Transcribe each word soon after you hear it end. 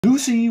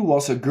Lucy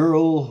was a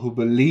girl who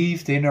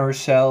believed in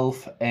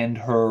herself and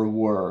her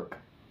work.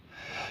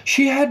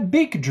 She had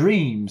big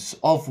dreams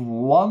of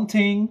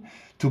wanting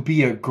to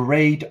be a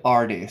great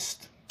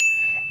artist.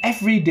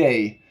 Every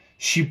day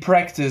she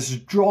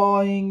practiced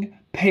drawing,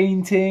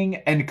 painting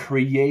and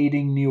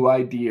creating new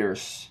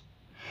ideas.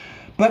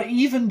 But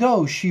even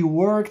though she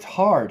worked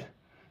hard,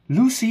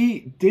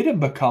 Lucy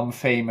didn't become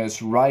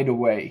famous right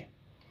away.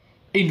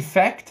 In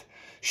fact,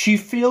 she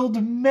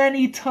failed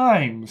many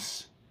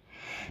times.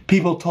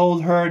 People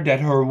told her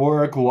that her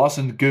work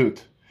wasn't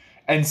good,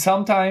 and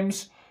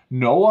sometimes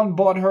no one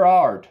bought her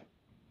art.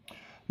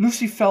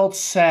 Lucy felt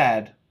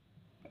sad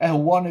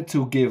and wanted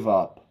to give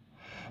up,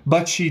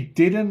 but she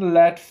didn't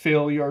let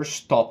failure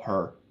stop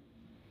her.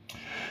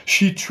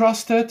 She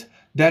trusted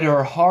that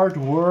her hard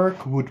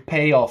work would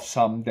pay off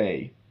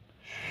someday.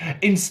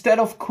 Instead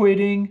of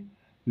quitting,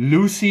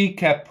 Lucy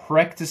kept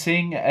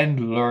practicing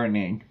and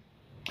learning.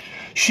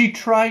 She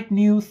tried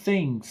new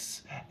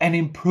things and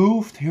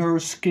improved her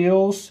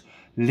skills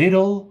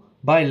little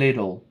by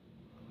little.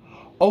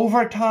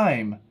 Over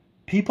time,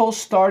 people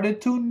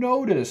started to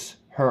notice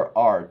her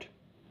art.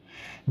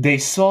 They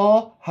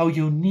saw how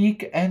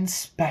unique and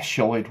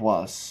special it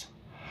was.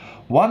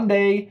 One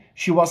day,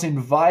 she was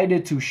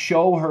invited to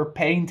show her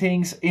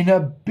paintings in a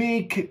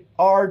big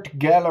art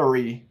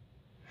gallery.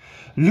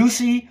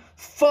 Lucy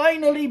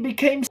finally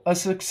became a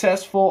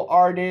successful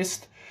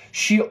artist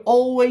she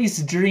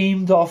always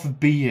dreamed of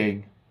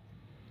being.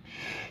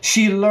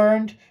 She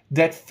learned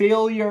that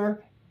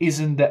failure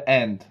isn't the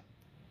end.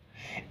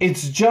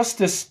 It's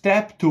just a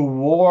step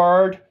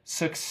toward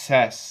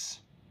success.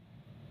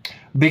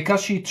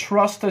 Because she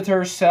trusted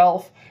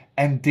herself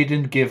and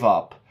didn't give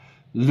up,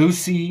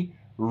 Lucy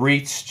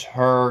reached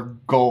her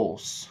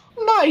goals.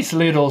 Nice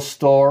little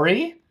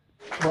story.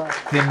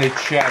 In the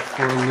chat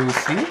for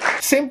Lucy.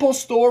 Simple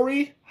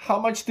story. How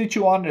much did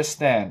you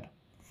understand?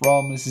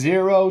 From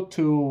 0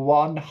 to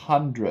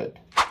 100.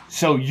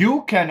 So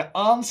you can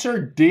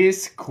answer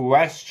this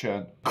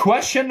question.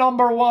 Question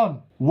number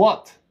 1.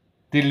 What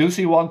did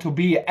Lucy want to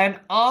be? And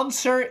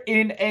answer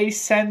in a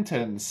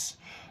sentence.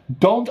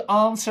 Don't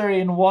answer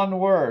in one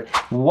word.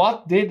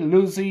 What did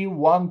Lucy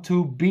want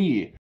to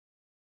be?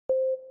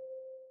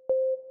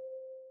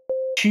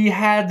 She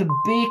had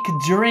big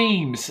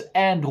dreams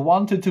and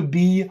wanted to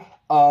be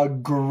a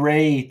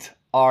great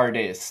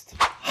artist.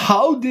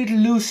 How did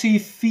Lucy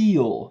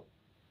feel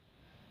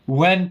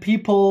when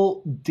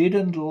people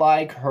didn't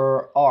like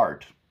her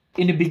art?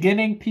 In the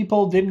beginning,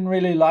 people didn't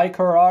really like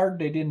her art.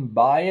 They didn't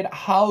buy it.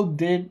 How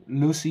did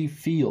Lucy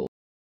feel?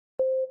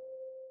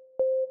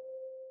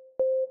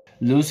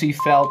 Lucy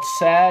felt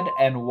sad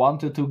and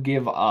wanted to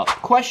give up.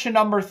 Question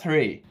number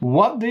 3.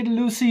 What did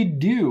Lucy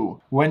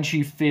do when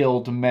she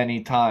failed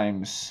many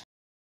times?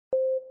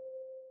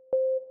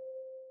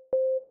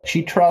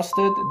 She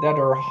trusted that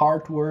her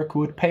hard work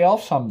would pay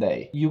off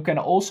someday. You can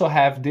also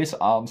have this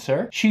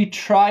answer. She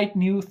tried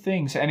new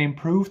things and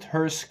improved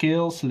her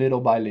skills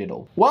little by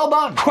little. Well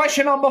done!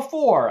 Question number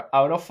 4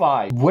 out of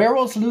 5. Where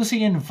was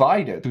Lucy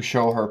invited to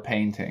show her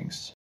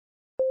paintings?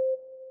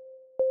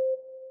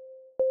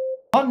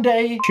 One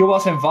day, she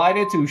was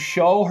invited to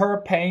show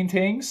her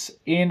paintings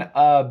in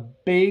a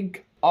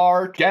big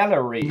art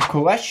gallery.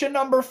 Question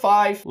number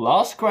 5,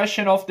 last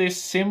question of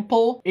this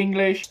simple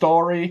English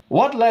story.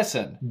 What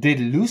lesson did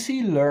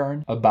Lucy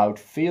learn about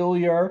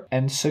failure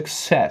and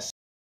success?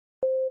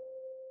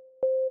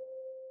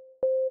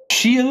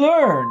 She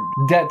learned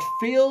that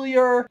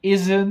failure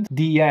isn't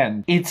the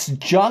end. It's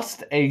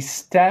just a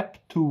step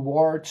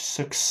towards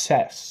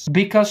success.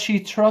 Because she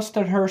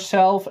trusted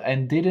herself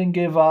and didn't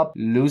give up,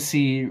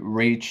 Lucy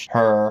reached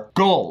her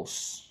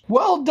goals.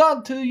 Well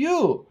done to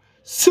you!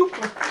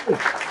 Super cool!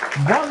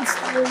 1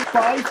 skill,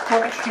 5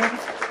 questions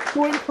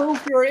to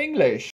improve your English.